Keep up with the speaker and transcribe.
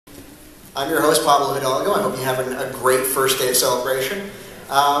I'm your host, Pablo Hidalgo. I hope you're having a great first day of celebration.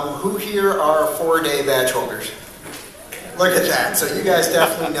 Who here are 4-day badge holders? Look at that. So you guys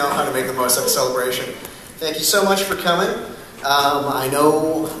definitely know how to make the most of a celebration. Thank you so much for coming. I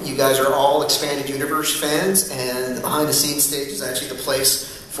know you guys are all Expanded Universe fans, and the behind-the-scenes stage is actually the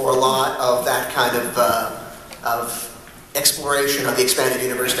place for a lot of that kind of exploration of the Expanded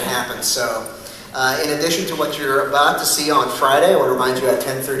Universe to happen. So in addition to what you're about to see on Friday, I want to remind you at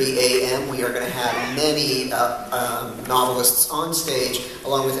 10:30 a.m. we are going to have many novelists on stage,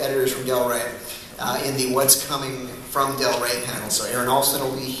 along with editors from Del Rey, in the What's Coming from Del Rey panel. So Aaron Alston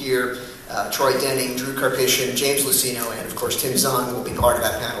will be here, Troy Denning, Drew Karpyshyn, James Lucino, and of course Tim Zahn will be part of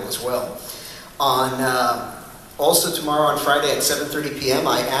that panel as well. Also tomorrow on Friday at 7:30 p.m.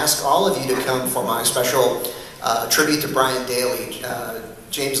 I ask all of you to come for my special tribute to Brian Daley.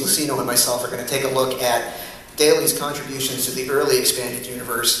 James Lucino and myself are going to take a look at Daley's contributions to the early Expanded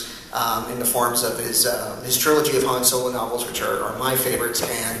Universe in the forms of his trilogy of Han Solo novels, which are my favorites,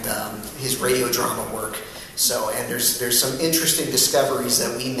 and his radio drama work. So, and there's some interesting discoveries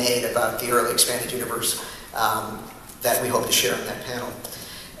that we made about the early Expanded Universe that we hope to share on that panel.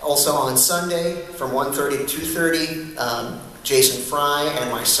 Also on Sunday from 1:30 to 2:30, Jason Fry and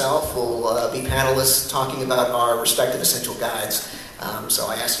myself will be panelists talking about our respective essential guides. So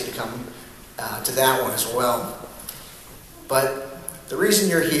I ask you to come to that one as well. But the reason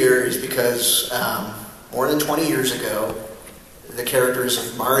you're here is because more than 20 years ago, the characters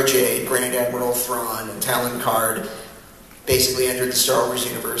of Mara Jade, Grand Admiral Thrawn, and Talon Karrde basically entered the Star Wars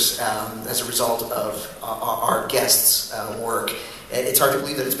universe as a result of our guest's work. It's hard to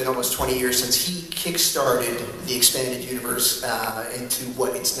believe that it's been almost 20 years since he kick-started the Expanded Universe into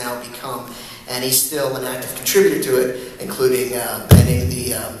what it's now become, and he's still an active contributor to it, including penning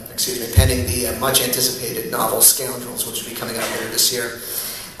the much-anticipated novel Scoundrels, which will be coming out later this year.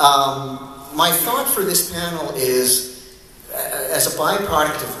 My thought for this panel is, as a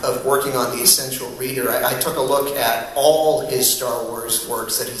byproduct of working on The Essential Reader, I took a look at all his Star Wars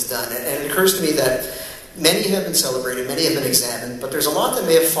works that he's done, and it occurs to me that many have been celebrated, many have been examined, but there's a lot that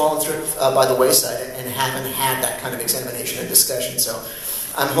may have fallen through by the wayside and haven't had that kind of examination and discussion. So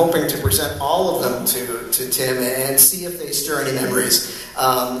I'm hoping to present all of them to Tim and see if they stir any memories.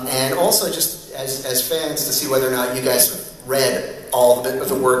 And also just as fans to see whether or not you guys have read all of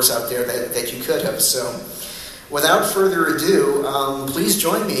the works out there that you could have. So without further ado, please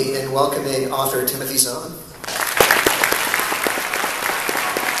join me in welcoming author Timothy Zahn.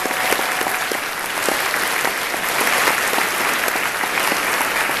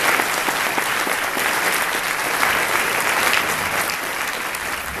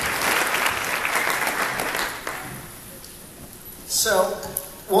 So,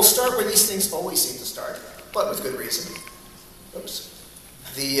 we'll start where these things always seem to start, but with good reason. Oops.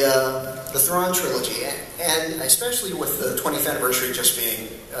 The Thrawn trilogy, and especially with the 20th anniversary just being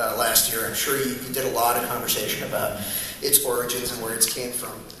last year, I'm sure you did a lot of conversation about its origins and where it came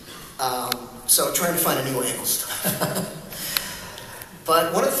from. So, trying to find a new angles.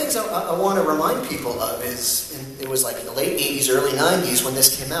 But one of the things I want to remind people of is, it was like in the late 80s, early 90s when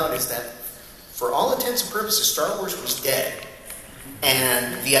this came out, is that for all intents and purposes, Star Wars was dead.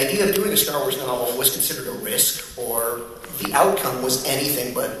 And the idea of doing a Star Wars novel was considered a risk, or the outcome was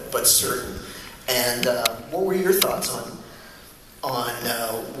anything but certain. And what were your thoughts on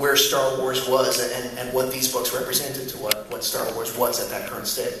where Star Wars was and what these books represented to what Star Wars was at that current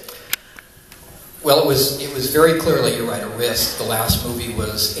state? Well, it was very clearly, you're right, a risk. The last movie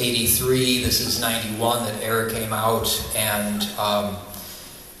was 83. This is 91 that Era came out, and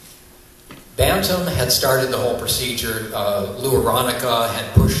Bantam had started the whole procedure. Lou Aronica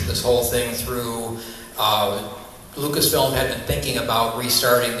had pushed this whole thing through. Lucasfilm had been thinking about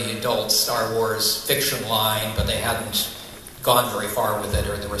restarting the adult Star Wars fiction line, but they hadn't gone very far with it,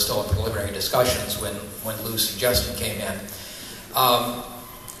 or there were still preliminary discussions when Lou's suggestion came in.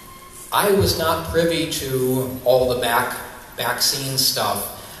 I was not privy to all the back scene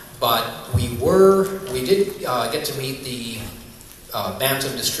stuff, but we did get to meet the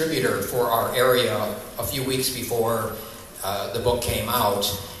Bantam distributor for our area a few weeks before the book came out,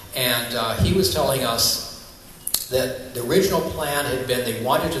 and he was telling us that the original plan had been they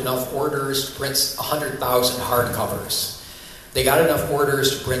wanted enough orders to print 100,000 hardcovers. They got enough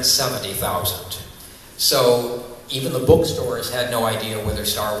orders to print 70,000. So even the bookstores had no idea whether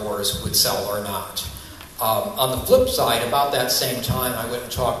Star Wars would sell or not. On the flip side, about that same time, I went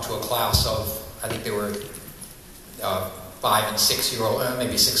and talked to a class of, I think they were 5 and 6 year old,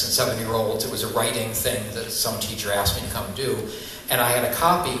 maybe 6 and 7 year olds. It was a writing thing that some teacher asked me to come do, and I had a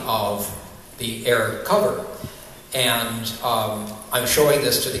copy of the Era cover. And I'm showing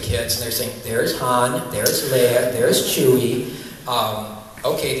this to the kids, and they're saying, there's Han, there's Leia, there's Chewie.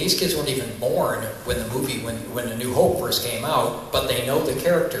 Okay, these kids weren't even born when the movie, when A New Hope first came out, but they know the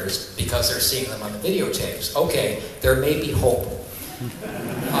characters because they're seeing them on the videotapes. Okay, there may be hope.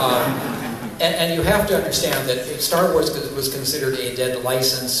 And you have to understand that Star Wars was considered a dead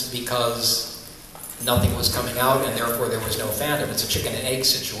license because nothing was coming out, and therefore there was no fandom. It's a chicken and egg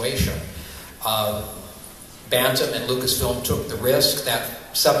situation. Bantam and Lucasfilm took the risk.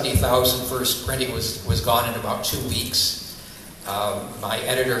 That 70,000 first printing was gone in about 2 weeks. My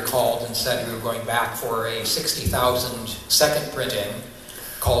editor called and said we were going back for a 60,000 second printing.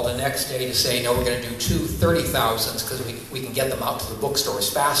 Called the next day to say, no, we're going to do 2 30,000s because we can get them out to the bookstores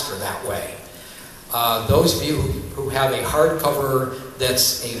faster that way. Those of you who have a hardcover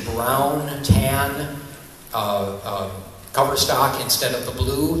that's a brown, tan cover stock instead of the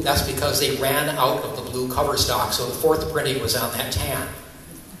blue, that's because they ran out of the blue cover stock, so the fourth printing was on that tan.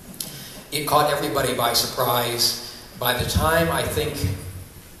 It caught everybody by surprise. By the time, I think,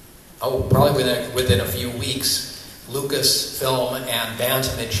 probably within a few weeks, Lucasfilm and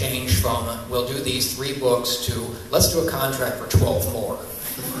Bantam had changed from, we'll do these 3 books to, let's do a contract for 12 more.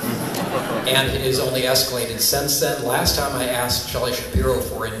 And it has only escalated since then. Last time I asked Shelley Shapiro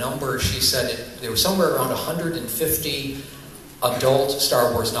for a number, she said there was somewhere around 150 adult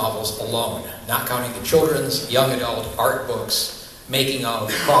Star Wars novels alone, not counting the children's, young adult, art books, making of,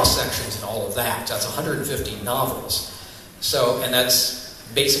 cross-sections and all of that. That's 150 novels. So, and that's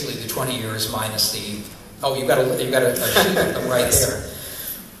basically the 20 years minus the, you've got a sheet of them right there.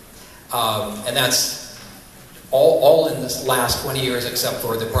 And that's all in this last 20 years except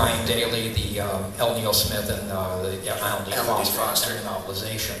for the Brian Daley, the L. Neil Smith, and the Alan D. Foster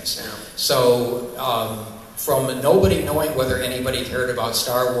novelizations. Yeah. So from nobody knowing whether anybody cared about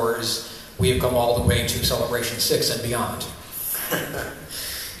Star Wars, we have come all the way to Celebration 6 and beyond.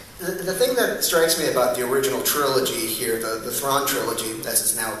 The thing that strikes me about the original trilogy here, the Thrawn trilogy, as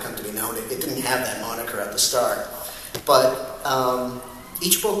it's now come to be known, it didn't have that moniker at the start. But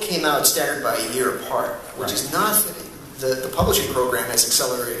each book came out staggered by a year apart, which is not... The publishing program has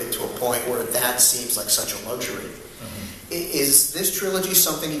accelerated to a point where that seems like such a luxury. Mm-hmm. Is this trilogy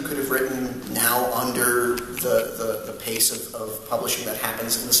something you could have written now under the pace of publishing that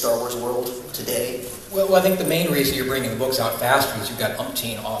happens in the Star Wars world today? Well, I think the main reason you're bringing the books out faster is you've got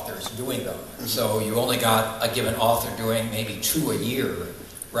umpteen authors doing them. Mm-hmm. So you only got a given author doing maybe 2 a year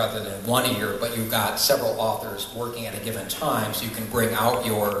rather than 1 a year, but you've got several authors working at a given time, so you can bring out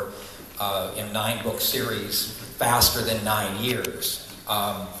your 9-book series faster than 9 years.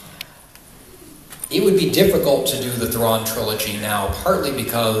 It would be difficult to do the Thrawn trilogy now, partly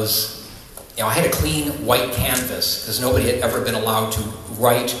because I had a clean white canvas, because nobody had ever been allowed to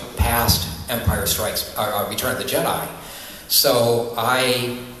write past Empire Strikes, Return of the Jedi. So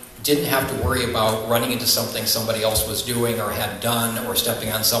I didn't have to worry about running into something somebody else was doing or had done, or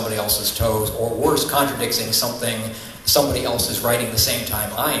stepping on somebody else's toes, or worse, contradicting something somebody else is writing the same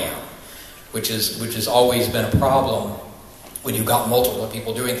time I am, which has always been a problem when you've got multiple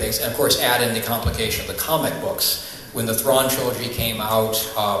people doing things. And of course, add in the complication of the comic books. When the Thrawn trilogy came out,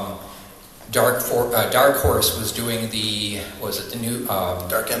 Dark Horse was doing the new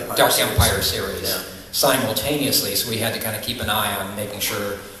Dark Empire series simultaneously, so we had to kind of keep an eye on making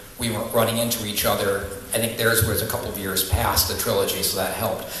sure we weren't running into each other. I think theirs was a couple of years past the trilogy, so that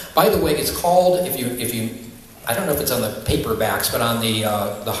helped. By the way, it's called, if you I don't know if it's on the paperbacks, but on the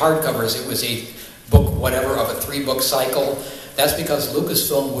hardcovers, it was a book, whatever, of a 3-book cycle. That's because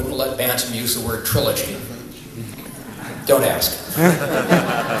Lucasfilm wouldn't let Bantam use the word trilogy. Don't ask.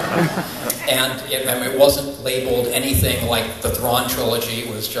 And it wasn't labeled anything like the Thrawn trilogy. It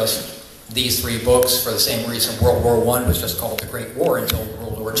was just these 3 books for the same reason World War I was just called the Great War until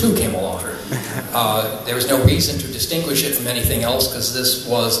World War II came along. There was no reason to distinguish it from anything else because this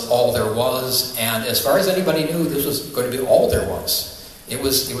was all there was, and as far as anybody knew, this was going to be all there was. It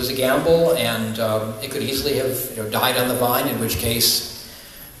was a gamble, and it could easily have died on the vine, in which case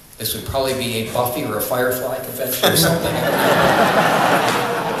this would probably be a Buffy or a Firefly convention or something.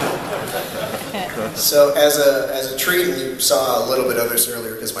 So as a treat, and you saw a little bit of this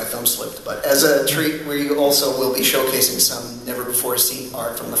earlier because my thumb slipped, but as a treat, we also will be showcasing some never-before-seen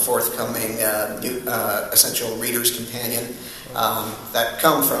art from the forthcoming new Essential Reader's Companion that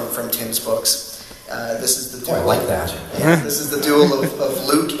come from Tim's books. This is the duel. I like that. Yeah, this is the duel of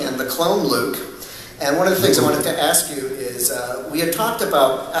Luke and the clone Luke. And one of the things I wanted to ask you is, we had talked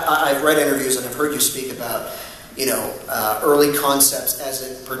about, I've read interviews and I've heard you speak about, early concepts as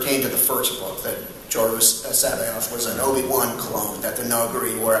it pertained to the first book, that Joruus C'baoth was an Obi-Wan clone, that the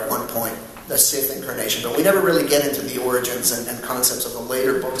Noghri were at one point the Sith incarnation, but we never really get into the origins and concepts of the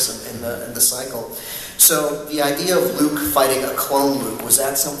later books in the cycle. So the idea of Luke fighting a clone Luke, was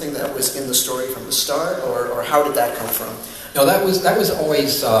that something that was in the story from the start, or how did that come from? No, that was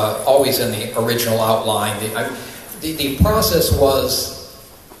always in the original outline. The process was,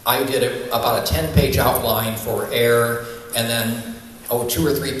 I did about a 10-page outline for Air, and then 2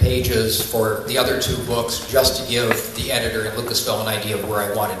 or 3 pages for the other 2 books, just to give the editor and Lucasfilm an idea of where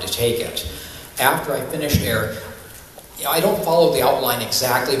I wanted to take it. After I finished Air, I don't follow the outline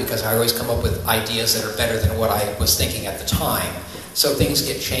exactly because I always come up with ideas that are better than what I was thinking at the time. So things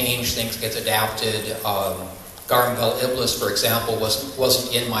get changed, things get adapted. Garmvel Iblis, for example,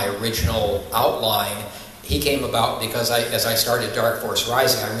 wasn't in my original outline. He came about because as I started Dark Force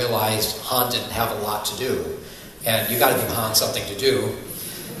Rising, I realized Han didn't have a lot to do. And you got to give Han something to do.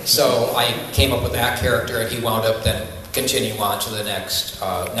 So I came up with that character, and he wound up then continuing on to the next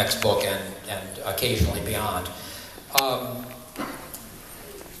book and occasionally beyond.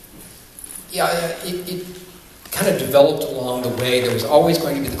 It kind of developed along the way. There was always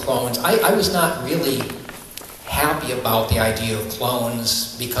going to be the clones. I was not really happy about the idea of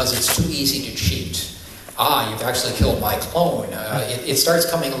clones because it's too easy to cheat. You've actually killed my clone. It starts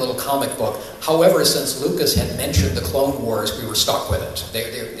coming a little comic book. However, since Lucas had mentioned the Clone Wars, we were stuck with it.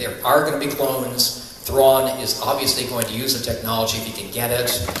 There are going to be clones. Thrawn is obviously going to use the technology if he can get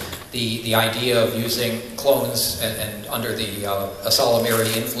it. The idea of using clones and under the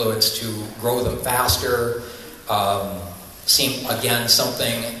Asalamirity influence to grow them faster seemed, again,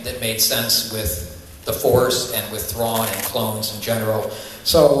 something that made sense with the Force and with Thrawn and clones in general.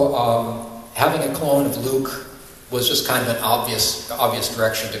 So having a clone of Luke was just kind of an obvious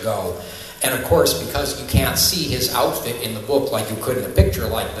direction to go. And of course, because you can't see his outfit in the book like you could in a picture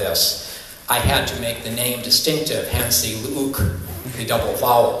like this, I had to make the name distinctive, hence the Luke, the double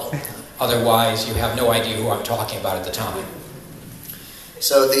vowel. Otherwise, you have no idea who I'm talking about at the time.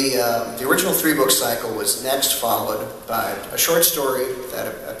 So the original 3-book cycle was next followed by a short story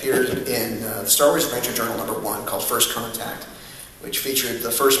that appeared in the Star Wars Adventure Journal #1 called First Contact, which featured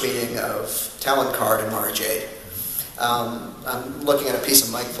the first meeting of Talon Karrde and Mara Jade. I'm looking at a piece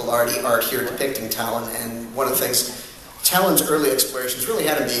of Mike Filardi art here depicting Talon, and one of the things, Talon's early explorations really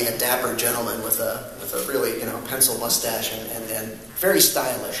had him being a dapper gentleman with a really pencil mustache and very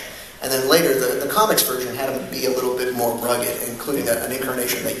stylish. And then later, the comics version had him be a little bit more rugged, including an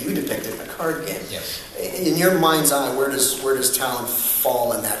incarnation that you depicted in a card game. Yes. In your mind's eye, where does Talon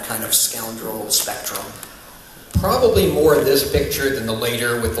fall in that kind of scoundrel spectrum? Probably more in this picture than the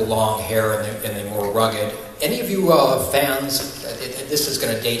later with the long hair and the more rugged. Any of you fans, this is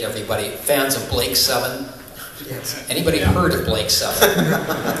going to date everybody, fans of Blake 7? Yes. Anybody heard of Blake 7?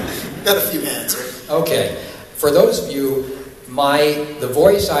 Got a few hands here. Okay. For those of you, the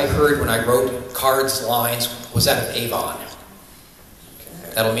voice I heard when I wrote Karrde's lines was that of Avon.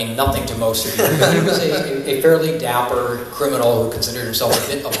 Okay. That'll mean nothing to most of you. But he was a fairly dapper criminal who considered himself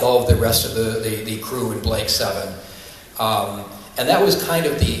a bit above the rest of the crew in Blake 7. And that was kind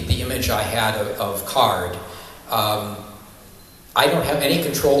of the image I had of Karrde. I don't have any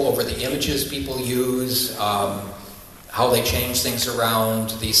control over the images people use, how they change things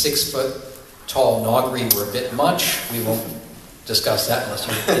around. The 6-foot-tall Nogri were a bit much. We won't discuss that unless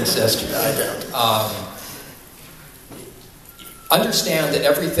you insist. I don't. Understand that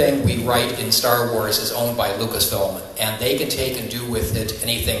everything we write in Star Wars is owned by Lucasfilm, and they can take and do with it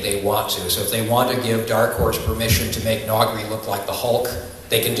anything they want to. So if they want to give Dark Horse permission to make Nogri look like the Hulk,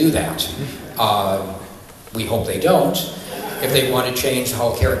 they can do that. We hope they don't. If they want to change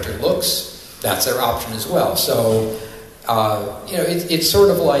how a character looks, that's their option as well. So, it's sort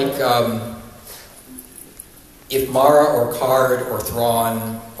of like if Mara or Karrde or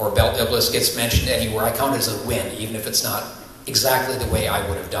Thrawn or Belt Iblis gets mentioned anywhere, I count it as a win, even if it's not exactly the way I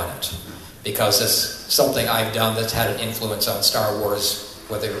would have done it. Because it's something I've done that's had an influence on Star Wars,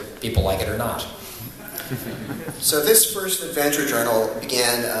 whether people like it or not. So this first adventure journal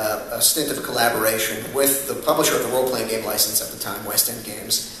began a stint of collaboration with the publisher of the role-playing game license at the time, West End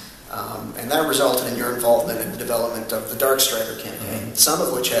Games. And that resulted in your involvement in the development of the Dark Striker campaign, some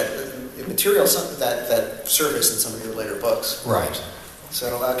of which had material that surfaced in some of your later books. Right.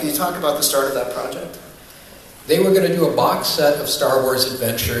 So can you talk about the start of that project? They were going to do a box set of Star Wars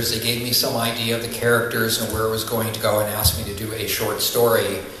adventures. They gave me some idea of the characters and where it was going to go and asked me to do a short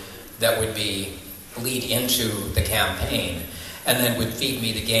story that would lead into the campaign and then would feed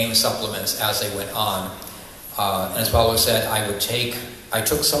me the game supplements as they went on. And as Pablo said, I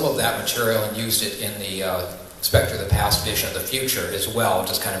took some of that material and used it in the Spectre of the Past, Vision of the Future as well,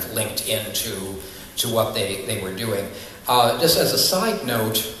 just kind of linked into what they were doing. Just as a side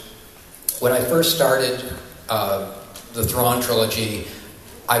note, when I first started the Thrawn trilogy,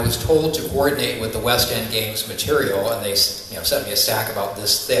 I was told to coordinate with the West End Games material, and they sent me a stack about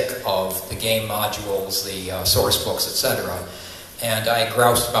this thick of the game modules, the source books, etc. And I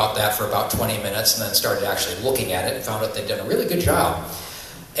groused about that for about 20 minutes and then started actually looking at it and found out they'd done a really good job.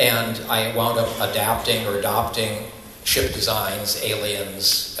 And I wound up adapting or adopting ship designs,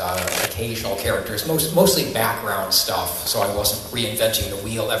 aliens, occasional characters, mostly background stuff, so I wasn't reinventing the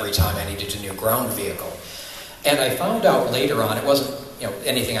wheel every time I needed a new ground vehicle. And I found out later on, it wasn't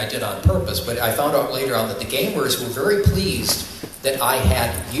anything I did on purpose, but I found out later on that the gamers were very pleased that I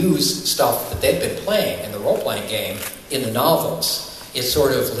had used stuff that they'd been playing in the role-playing game in the novels. It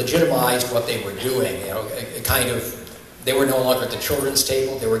sort of legitimized what they were doing. It kind of, they were no longer at the children's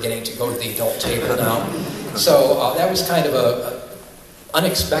table, they were getting to go to the adult table now. So that was kind of a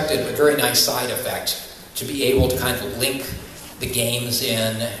unexpected but very nice side effect, to be able to kind of link the games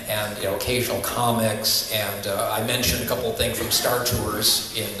in, and occasional comics, and I mentioned a couple of things from Star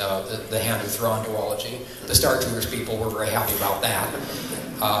Tours in the Hand of Thrawn duology. The Star Tours people were very happy about that.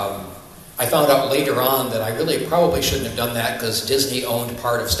 I found out later on that I really probably shouldn't have done that, because Disney owned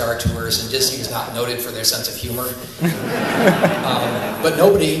part of Star Tours, and Disney is not noted for their sense of humor. But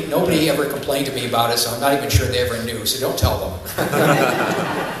nobody ever complained to me about it, so I'm not even sure they ever knew, so don't tell them.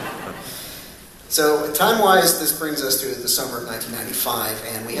 So, time-wise, this brings us to the summer of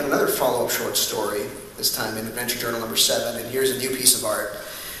 1995, and we had another follow-up short story, this time in Adventure Journal number 7, and here's a new piece of art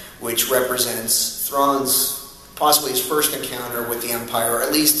which represents Thrawn's, possibly his first encounter with the Empire, or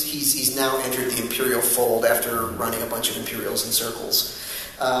at least he's now entered the Imperial fold after running a bunch of Imperials in circles.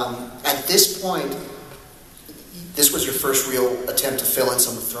 At this point, this was your first real attempt to fill in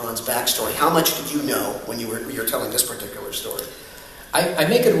some of Thrawn's backstory. How much did you know when you were telling this particular story? I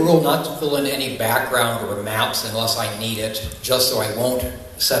make it a rule not to fill in any background or maps unless I need it, just so I won't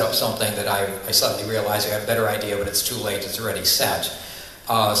set up something that I suddenly realize I have a better idea, but it's too late, it's already set.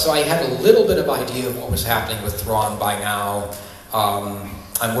 So I had a little bit of idea of what was happening with Thrawn by now.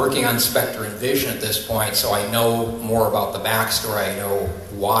 I'm working on Spectre and Vision at this point, so I know more about the backstory. I know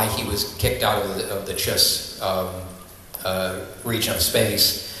why he was kicked out of the Chiss region of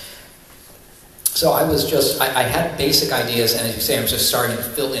space. So I had basic ideas, and as you say, I'm just starting to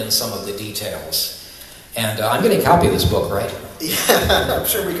fill in some of the details. And I'm getting a copy of this book, right? Yeah, I'm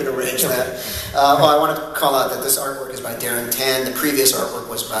sure we could arrange that. Well, I want to call out that this artwork is by Darren Tan. The previous artwork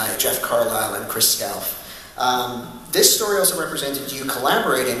was by Jeff Carlisle and Chris Scalf. This story also represented you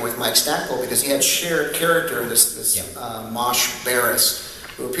collaborating with Mike Stackpole, because he had shared character, this Mosh Barris,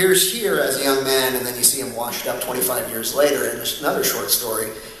 who appears here as a young man, and then you see him washed up 25 years later in another short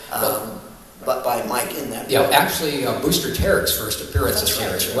story. But by Mike in that. Yeah, actually, Booster Terrick's first appearance is here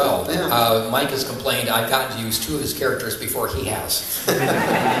as well. Yeah. Mike has complained I've gotten to use 2 of his characters before he has.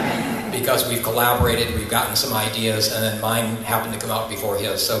 Because we've collaborated, we've gotten some ideas, and then mine happened to come out before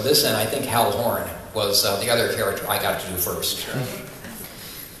his. So this, and I think Hal Horn was the other character I got to do first. Sure.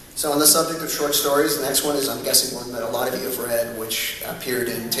 So on the subject of short stories, the next one is, I'm guessing, one that a lot of you have read, which appeared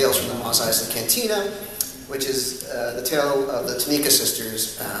in Tales from the Mos Eisley Cantina, which is the tale of the Tamika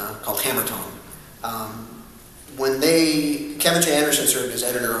sisters, called Hammer Tong. Kevin J. Anderson served as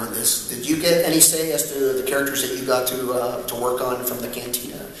editor on this. Did you get any say as to the characters that you got to work on from the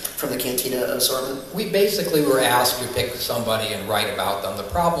Cantina assortment? We basically were asked to pick somebody and write about them. The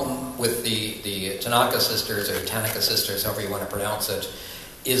problem with the Tanaka sisters, or Tanaka sisters, however you want to pronounce it,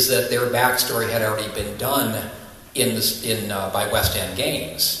 is that their backstory had already been done by West End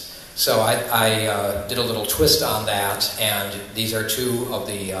Games. So I did a little twist on that, and these are 2 of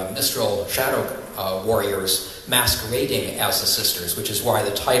the Mistral Shadow warriors masquerading as the sisters, which is why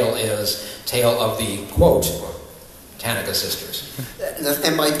the title is Tale of the, quote, Tanaka Sisters.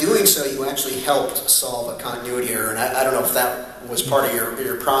 And by doing so, you actually helped solve a continuity error, and I don't know if that was part of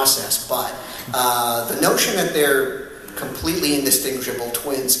your process, but the notion that they're completely indistinguishable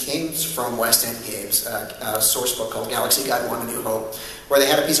twins came from West End Games, a source book called Galaxy Guide 1: A New Hope, where they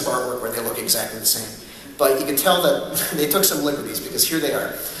had a piece of artwork where they look exactly the same. But you can tell that they took some liberties, because here they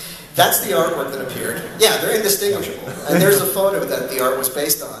are. That's the artwork that appeared. Yeah, they're indistinguishable. And there's a photo that the art was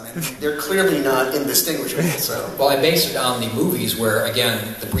based on, and they're clearly not indistinguishable. So, well, I based it on the movies where,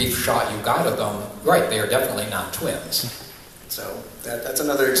 again, the brief shot you got of them, right, they are definitely not twins. So that's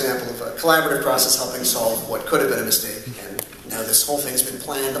another example of a collaborative process helping solve what could have been a mistake. And now this whole thing's been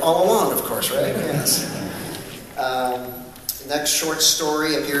planned all along, of course, right? Yes. The next short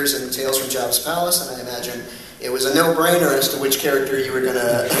story appears in Tales from Jabba's Palace, and I imagine it was a no-brainer as to which character you were going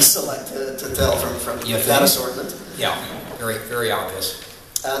to select to tell from that assortment. Yeah, very, very obvious.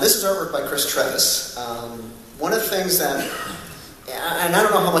 This is artwork by Chris Trevis. One of the things that and I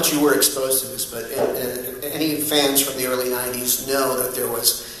don't know how much you were exposed to this, but any fans from the early 90s know that there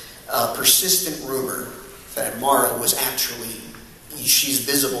was a persistent rumor that Mara was actually, she's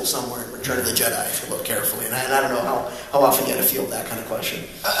visible somewhere in Return of the Jedi, if you look carefully. And I don't know how often you had to field that kind of question.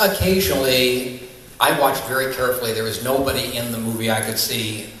 Occasionally, I watched very carefully. There was nobody in the movie I could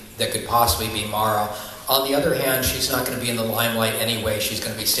see that could possibly be Mara. On the other hand, she's not going to be in the limelight anyway. She's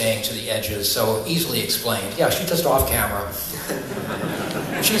going to be staying to the edges, so easily explained. Yeah, she's just off camera.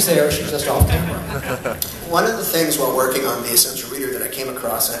 She's there, she's just off camera. One of the things while working on The Essential Reader that I came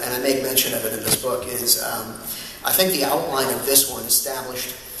across, and I make mention of it in this book, is I think the outline of this one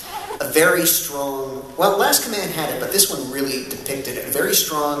established a very strong, well, Last Command had it, but this one really depicted a very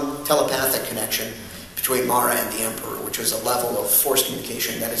strong telepathic connection between Mara and the Emperor, which was a level of force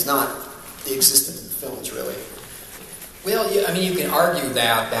communication that is not existent in the films, really. Well, yeah, I mean, you can argue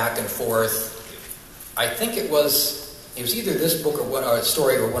that back and forth. I think it was either this book or a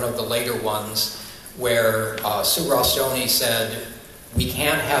story or one of the later ones where Sue Rostoni said, we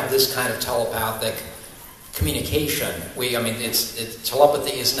can't have this kind of telepathic communication.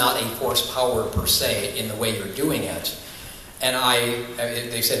 Telepathy is not a force power per se in the way you're doing it. And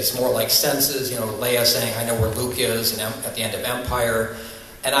they said it's more like senses, Leia saying, I know where Luke is at the end of Empire.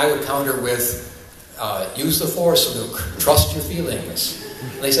 And I would counter with, use the force, Luke, trust your feelings.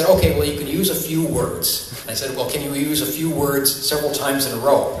 And they said, okay, well, you can use a few words. And I said, well, can you use a few words several times in a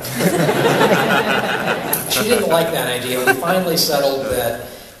row? She didn't like that idea. We finally settled that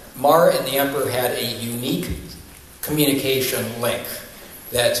Mara and the Emperor had a unique communication link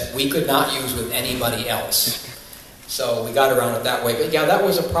that we could not use with anybody else. So we got around it that way. But yeah, that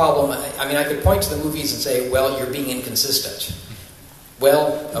was a problem. I mean, I could point to the movies and say, well, you're being inconsistent.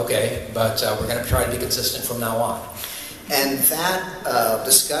 Well, okay, but we're going to try to be consistent from now on. And that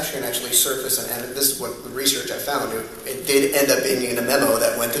discussion actually surfaced, and this is what the research I found. It did end up being in a memo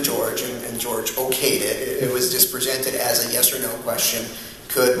that went to George, and George okayed it. It was just presented as a yes or no question.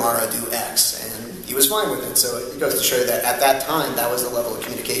 Could Mara do X? And he was fine with it. So it goes to show you that at that time, that was the level of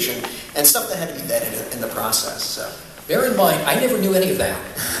communication and stuff that had to be vetted in the process. So. Bear in mind, I never knew any of that.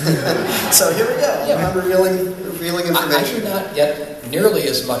 So here we go. Yeah. I'm revealing information. I do not get nearly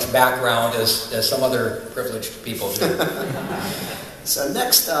as much background as some other privileged people do. So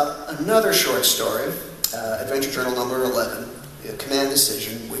next up, another short story, Adventure Journal number 11, Command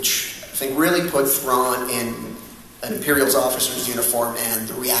Decision, which I think really put Thrawn in an Imperial's officer's uniform and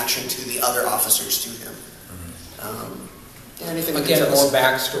the reaction to the other officers to him. Anything again, more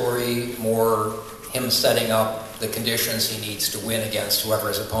backstory, more him setting up the conditions he needs to win against whoever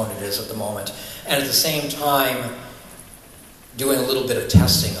his opponent is at the moment. And at the same time, doing a little bit of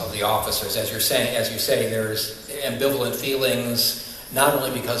testing of the officers. As you say, there's ambivalent feelings, not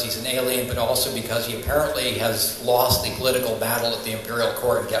only because he's an alien, but also because he apparently has lost the political battle at the Imperial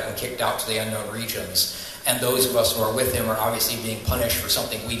Court and gotten kicked out to the unknown regions. And those of us who are with him are obviously being punished for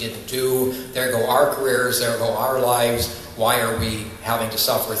something we didn't do. There go our careers, there go our lives. Why are we having to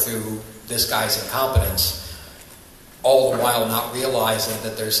suffer through this guy's incompetence? All the while not realizing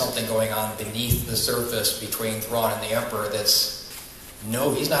that there's something going on beneath the surface between Thrawn and the Emperor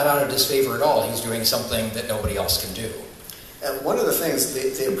he's not out of disfavor at all. He's doing something that nobody else can do. One of the things,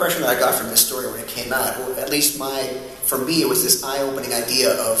 the impression that I got from this story when it came out, at least for me, it was this eye-opening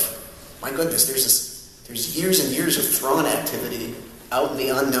idea of, my goodness, there's years and years of Thrawn activity out in the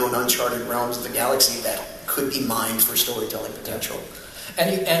unknown, uncharted realms of the galaxy that could be mined for storytelling potential.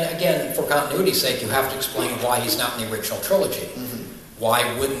 And again, for continuity's sake, you have to explain why he's not in the original trilogy. Mm-hmm.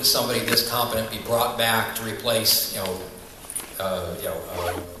 Why wouldn't somebody this competent be brought back to replace,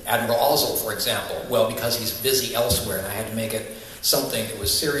 Admiral Ozzel, for example? Well, because he's busy elsewhere, and I had to make it something that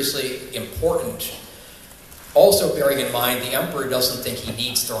was seriously important. Also, bearing in mind, the Emperor doesn't think he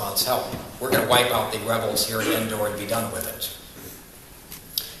needs Thrawn's help. We're going to wipe out the rebels here at Endor and be done with it.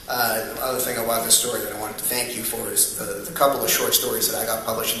 Other thing about this story that I wanted to thank you for is the couple of short stories that I got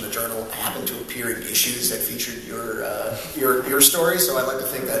published in the journal happened to appear in issues that featured your story. So I'd like to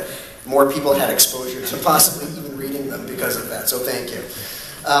think that more people had exposure to possibly even reading them because of that. So thank you.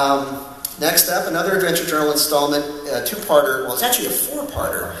 Next up, another Adventure Journal installment, two-parter. Well, it's actually a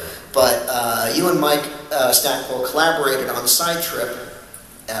four-parter, but you and Mike Stackpole collaborated on Side Trip,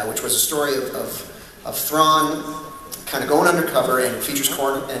 which was a story of Thrawn kind of going undercover, and it features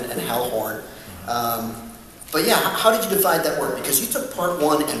Korn and Hellhorn. But yeah, how did you divide that work? Because you took part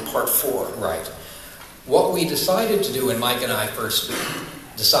 1 and part 4. Right. What we decided to do when Mike and I first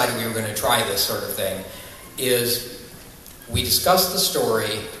decided we were going to try this sort of thing is we discussed the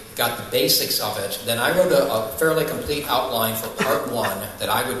story, got the basics of it, then I wrote a fairly complete outline for part 1 that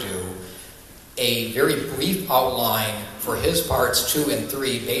I would do, a very brief outline for his parts 2 and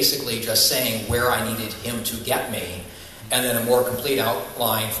 3, basically just saying where I needed him to get me, and then a more complete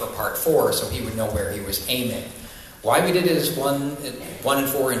outline for part 4, so he would know where he was aiming. Why we did it as 1 and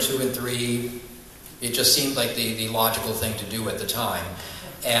 4 and 2 and 3, it just seemed like the logical thing to do at the time.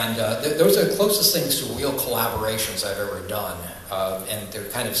 And those are the closest things to real collaborations I've ever done. And they're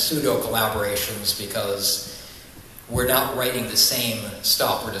kind of pseudo-collaborations because we're not writing the same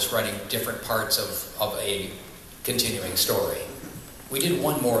stuff, we're just writing different parts of a continuing story. We did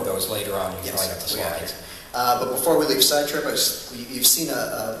one more of those later on. You can write up the slides. But before we leave Side Trip, you've seen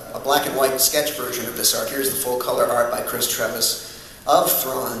a black and white sketch version of this art. Here's the full color art by Chris Trevis of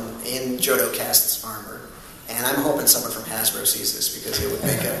Thrawn in Jodo Cast's armor. And I'm hoping someone from Hasbro sees this because it would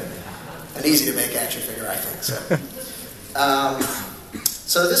make an easy-to-make action figure, I think.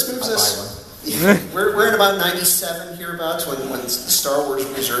 So this moves us... we're in about 97 hereabouts when the Star Wars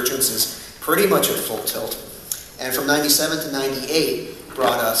resurgence is pretty much at full tilt. And from 97 to 98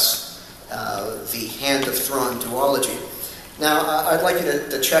 brought us the Hand of Thrawn duology. Now, I'd like you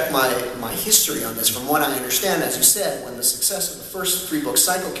to check my history on this. From what I understand, as you said, when the success of the first 3-book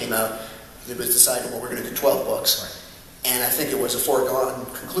cycle came out, it was decided, well, we're going to do 12 books. Right. And I think it was a foregone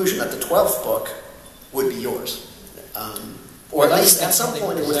conclusion that the 12th book would be yours. Or at least at some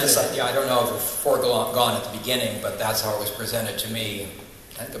point it was decided. Yeah, I don't know if it was foregone at the beginning, but that's how it was presented to me,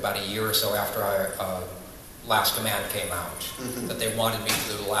 I think about a year or so after Last Command came out, that they wanted me to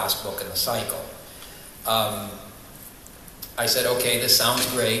do the last book in the cycle. I said, okay, this sounds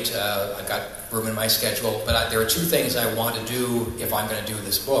great. I've got room in my schedule, but there are 2 things I want to do if I'm going to do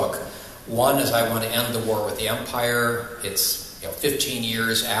this book. One is I want to end the war with the Empire. It's 15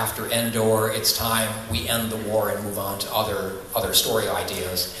 years after Endor, it's time we end the war and move on to other story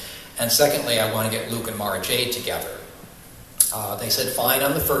ideas. And secondly, I want to get Luke and Mara Jade together. They said fine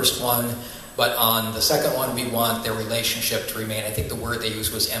on the first one, but on the second one we want their relationship to remain, I think the word they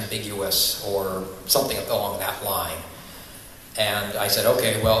used was ambiguous or something along that line. And I said,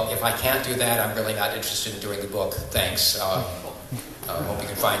 okay, well, if I can't do that, I'm really not interested in doing the book. Thanks. I hope you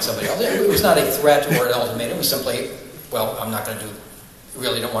can find somebody else. It was not a threat or an ultimatum. It was simply, well, I'm not going to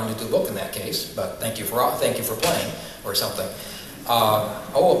really don't want to do the book in that case, but thank you for playing, or something.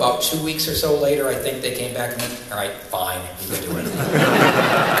 About 2 weeks or so later, I think they came back and went, all right, fine, you can do it.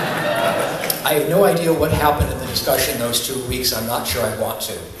 I have no idea what happened in the discussion those 2 weeks. I'm not sure I want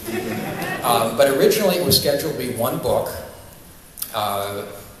to. But originally it was scheduled to be 1 book,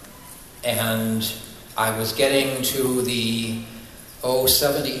 and I was getting to the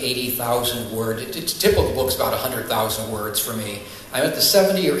 70, 80,000 word. Typical book's about 100,000 words for me. I'm at the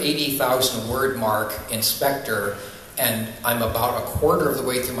 70 or 80,000 word mark in Spectre, and I'm about a quarter of the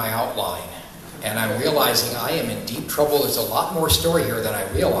way through my outline. And I'm realizing I am in deep trouble. There's a lot more story here than I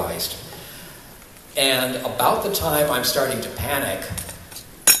realized. And about the time I'm starting to panic,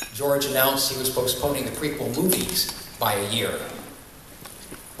 George announced he was postponing the prequel movies by a year,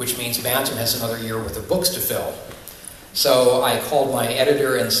 which means Bantam has another year worth of books to fill. So I called my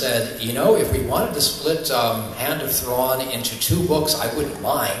editor and said, if we wanted to split Hand of Thrawn into 2 books, I wouldn't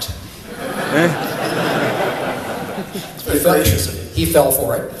mind. He fell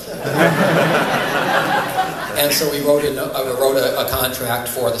for it. And so we wrote a contract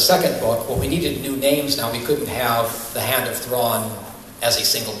for the second book. Well, we needed new names now. We couldn't have The Hand of Thrawn as a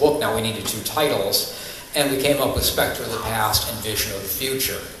single book. Now we needed 2 titles. And we came up with Spectre of the Past and Vision of the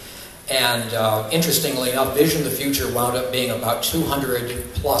Future. And interestingly enough, Vision of the Future wound up being about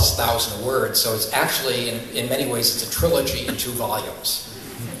 200,000+ words. So it's actually, in many ways, it's a trilogy in 2 volumes.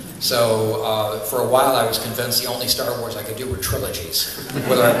 So for a while I was convinced the only Star Wars I could do were trilogies,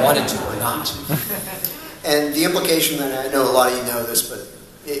 whether I wanted to or not. And the implication, and I know a lot of you know this, but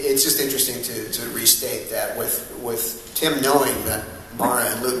it's just interesting to restate that with Tim knowing that Mara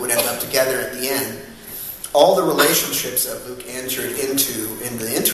and Luke would end up together at the end, all the relationships that Luke entered into in the interim